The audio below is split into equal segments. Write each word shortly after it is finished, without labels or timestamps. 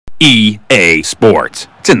EA Sports.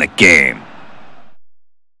 It's in the game.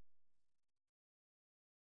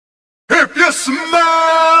 If you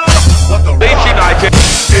smell what the Leeds United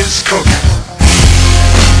is cooking.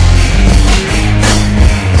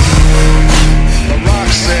 The Rock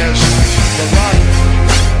says, the Rock.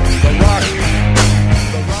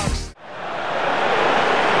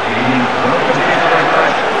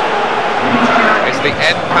 It's the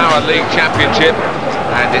NPOWER League Championship,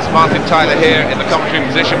 and it's Martin Tyler here in the commentary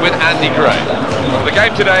position with Andy Gray. For the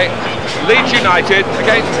game today, Leeds United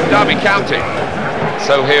against Derby County.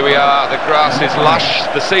 So here we are, the grass is lush,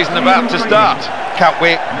 the season about to start. Can't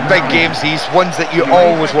wait, big games these, ones that you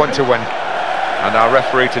always want to win. And our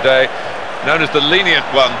referee today, known as the lenient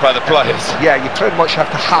one by the players. Yeah, you pretty much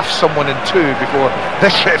have to half someone in two before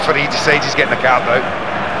this referee decides he's getting the card out.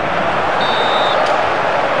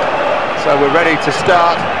 So we're ready to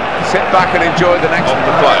start. Sit back and enjoy the next on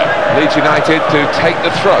the player. Leeds United to take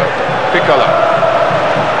the throw. Piccolo.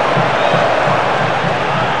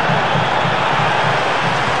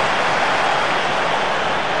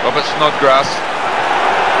 Robert Snodgrass.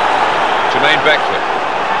 Jermaine Beckwith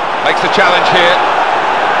makes the challenge here.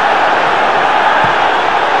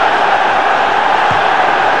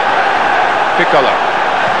 Piccolo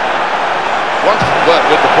wants to work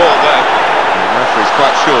with the ball there. The referee's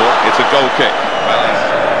quite sure it's a goal kick. Well,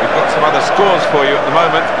 we've got some other scores for you at the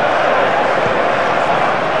moment.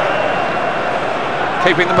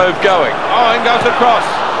 Keeping the move going. Oh, in goes the cross.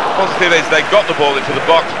 Positive is they got the ball into the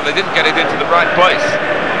box, but they didn't get it into the right place.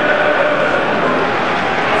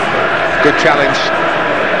 Good challenge.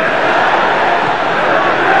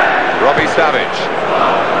 Robbie Savage.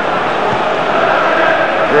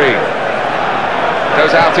 Green.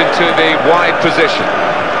 Goes out into the wide position.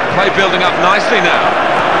 Play building up nicely now.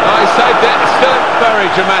 He saved it. Still very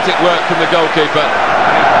dramatic work from the goalkeeper.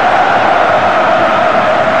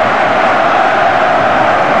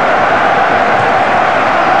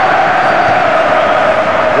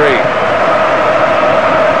 Green.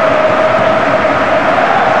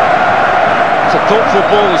 It's a thoughtful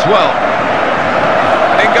ball as well.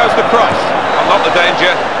 And in goes the cross. Well, not the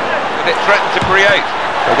danger that it threatened to create.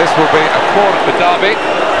 So this will be a corner for Derby.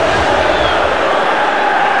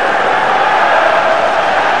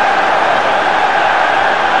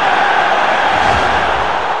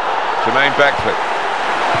 Jermaine Beckwith.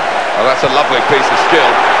 Oh, that's a lovely piece of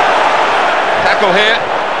skill. Tackle here.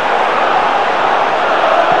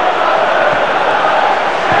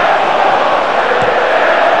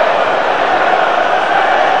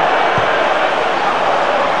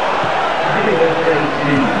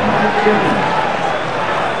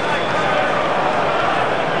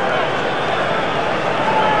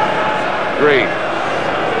 Green.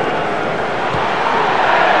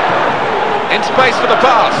 In space for the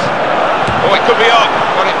pass. Oh, it could be on.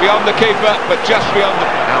 Got it beyond the keeper, but just beyond the...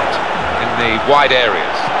 out in the wide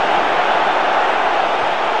areas.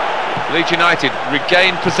 Leeds United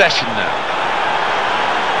regain possession now.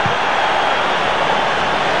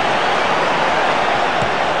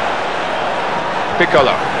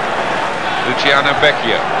 Piccolo. Luciano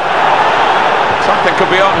Vecchio. Something could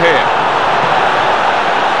be on here.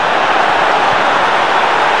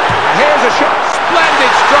 And here's a shot.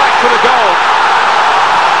 Splendid strike for the goal.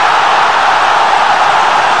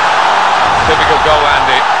 Typical goal,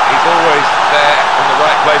 Andy. He's always there in the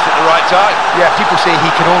right place at the right time. Yeah, people say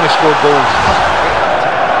he can only score goals.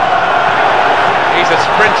 He's a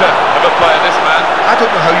sprinter of a player, this man. I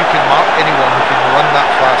don't know how you can mark anyone who can run that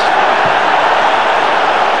fast.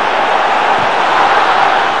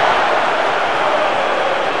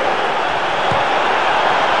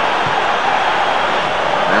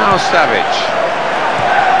 Now Savage.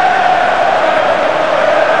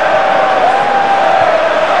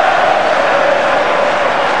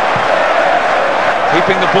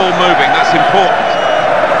 Keeping the ball moving, that's important.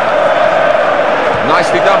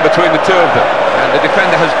 Nicely done between the two of them. And the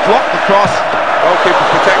defender has blocked the cross. Goalkeeper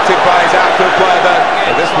protected by his outfield player there.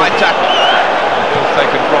 So this might tackle. The ball's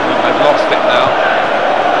taken from them, they've lost it now.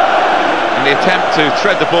 And the attempt to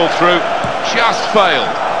thread the ball through just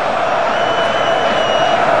failed.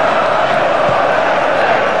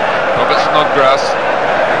 Robert Snodgrass.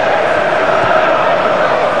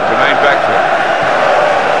 Jermaine Beckwith.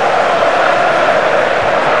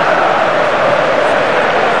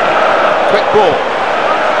 Quick ball.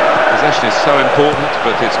 Possession is so important,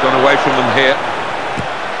 but it's gone away from them here.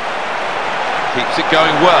 Keeps it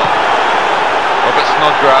going well. Robert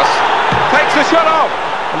Snodgrass takes the shot off.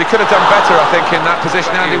 Well, he could have done better, I think, in that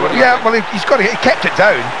position, Andy. Yeah, well, he kept it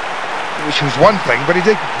down, which was one thing, but he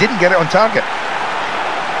didn't get it on target.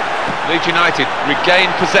 Leeds United regain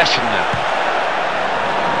possession now.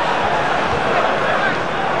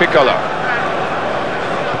 Piccolo.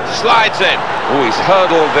 Slides in. Oh, he's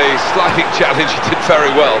hurdled the sliding challenge. He did very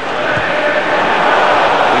well.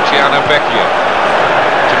 Luciano Vecchio.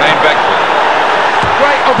 Jermaine Beckford.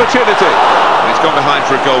 Great opportunity. And he's gone behind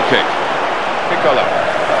for a goal kick. Piccolo.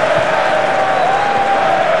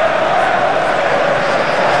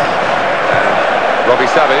 Robbie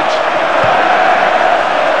Savage.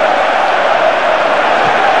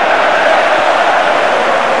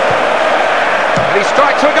 And he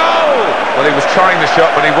strikes a goal! Well, he was trying the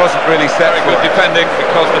shot, but he wasn't really set. Very good defending,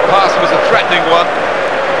 because the pass was a threatening one.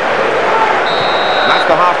 And that's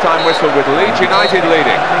the half-time whistle with Leeds United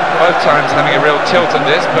leading. Both times having a real tilt at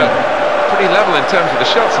this, but pretty level in terms of the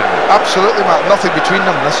shots. Absolutely, Matt. Nothing between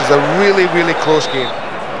them. This is a really, really close game.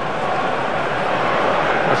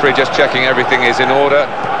 Referee just checking everything is in order,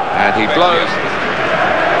 and he blows.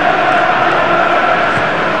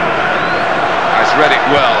 Has read it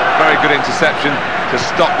well. Very good interception to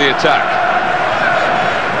stop the attack.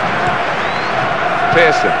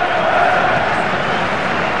 Pearson.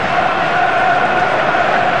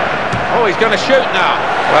 Oh, he's going to shoot now.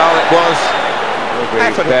 Well, it was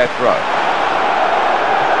a fair throw.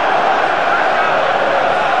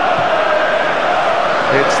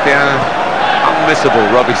 It's the unmissable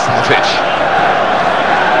Robbie Savage.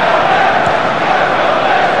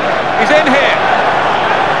 He's in here.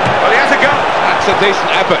 Well, he has a go. That's a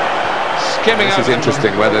decent effort. Skimming over. This is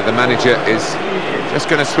interesting, whether the manager is just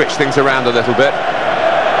going to switch things around a little bit.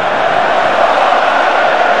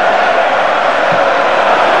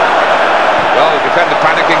 Well, the defender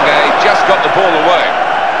panicking there. He just got the ball away.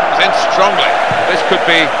 He's in strongly. This could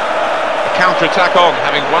be a counter-attack on,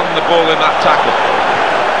 having won the ball in that tackle.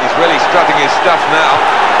 He's really strutting his stuff now.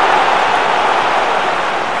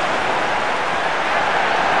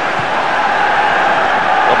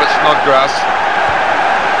 Robert Snodgrass.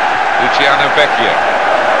 Luciano Vecchio.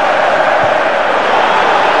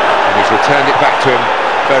 And he's returned it back to him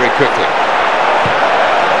very quickly.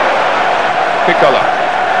 Piccolo.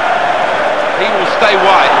 He will stay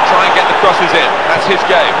wide and try and get the crosses in. That's his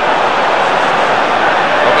game.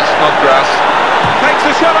 Robert Snodgrass takes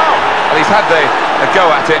the shot out. Well, he's had a go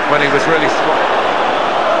at it when he was really strong.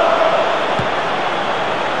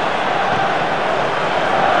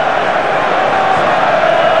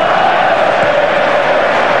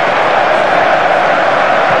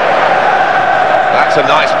 That's a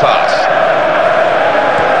nice pass.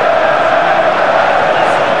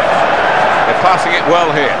 They're passing it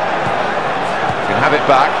well here. Can have it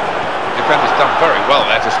back. The defender's done very well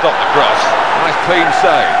there to stop the cross. Nice clean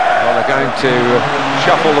save. Well, they're going to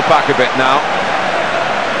shuffle the back a bit now.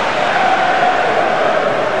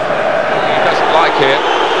 He doesn't like it.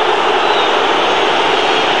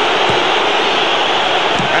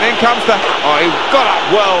 And in comes the... Oh, he got up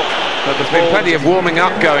well. But there's been plenty of warming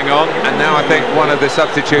up going on, and now I think one of the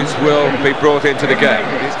substitutes will be brought into the game.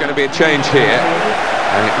 There's going to be a change here,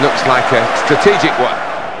 and it looks like a strategic one.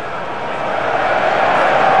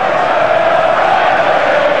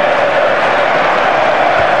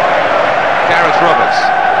 Roberts.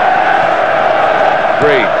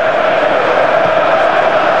 Green.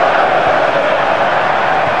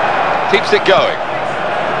 Keeps it going.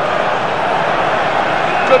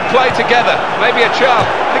 Good play together. Maybe a chance.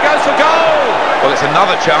 He goes for goal. Well, it's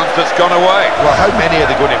another chance that's gone away. Well, how many are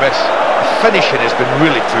they going to miss? The finishing has been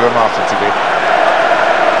really poor, Martin, today.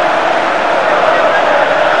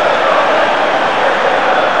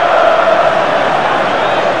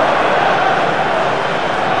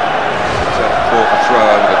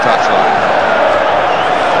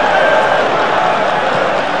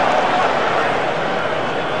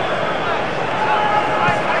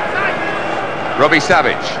 Robbie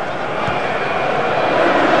Savage.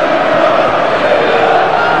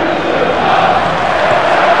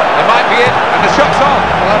 They might be in, and the shot's on.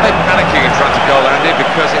 Well, they're panicking in front of goal, Andy,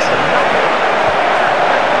 because it's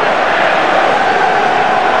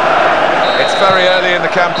very early in the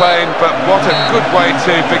campaign, but what a good way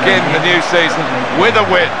to begin the new season with a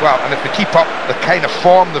win. Well, and if they keep up the kind of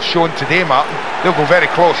form they've shown today, Martin, they'll go very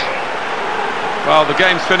close. Well, the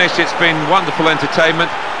game's finished. It's been wonderful entertainment.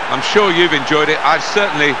 I'm sure you've enjoyed it. I've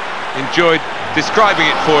certainly enjoyed describing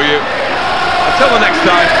it for you. Until the next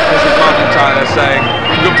time, this is Martin Tyler saying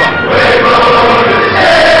goodbye.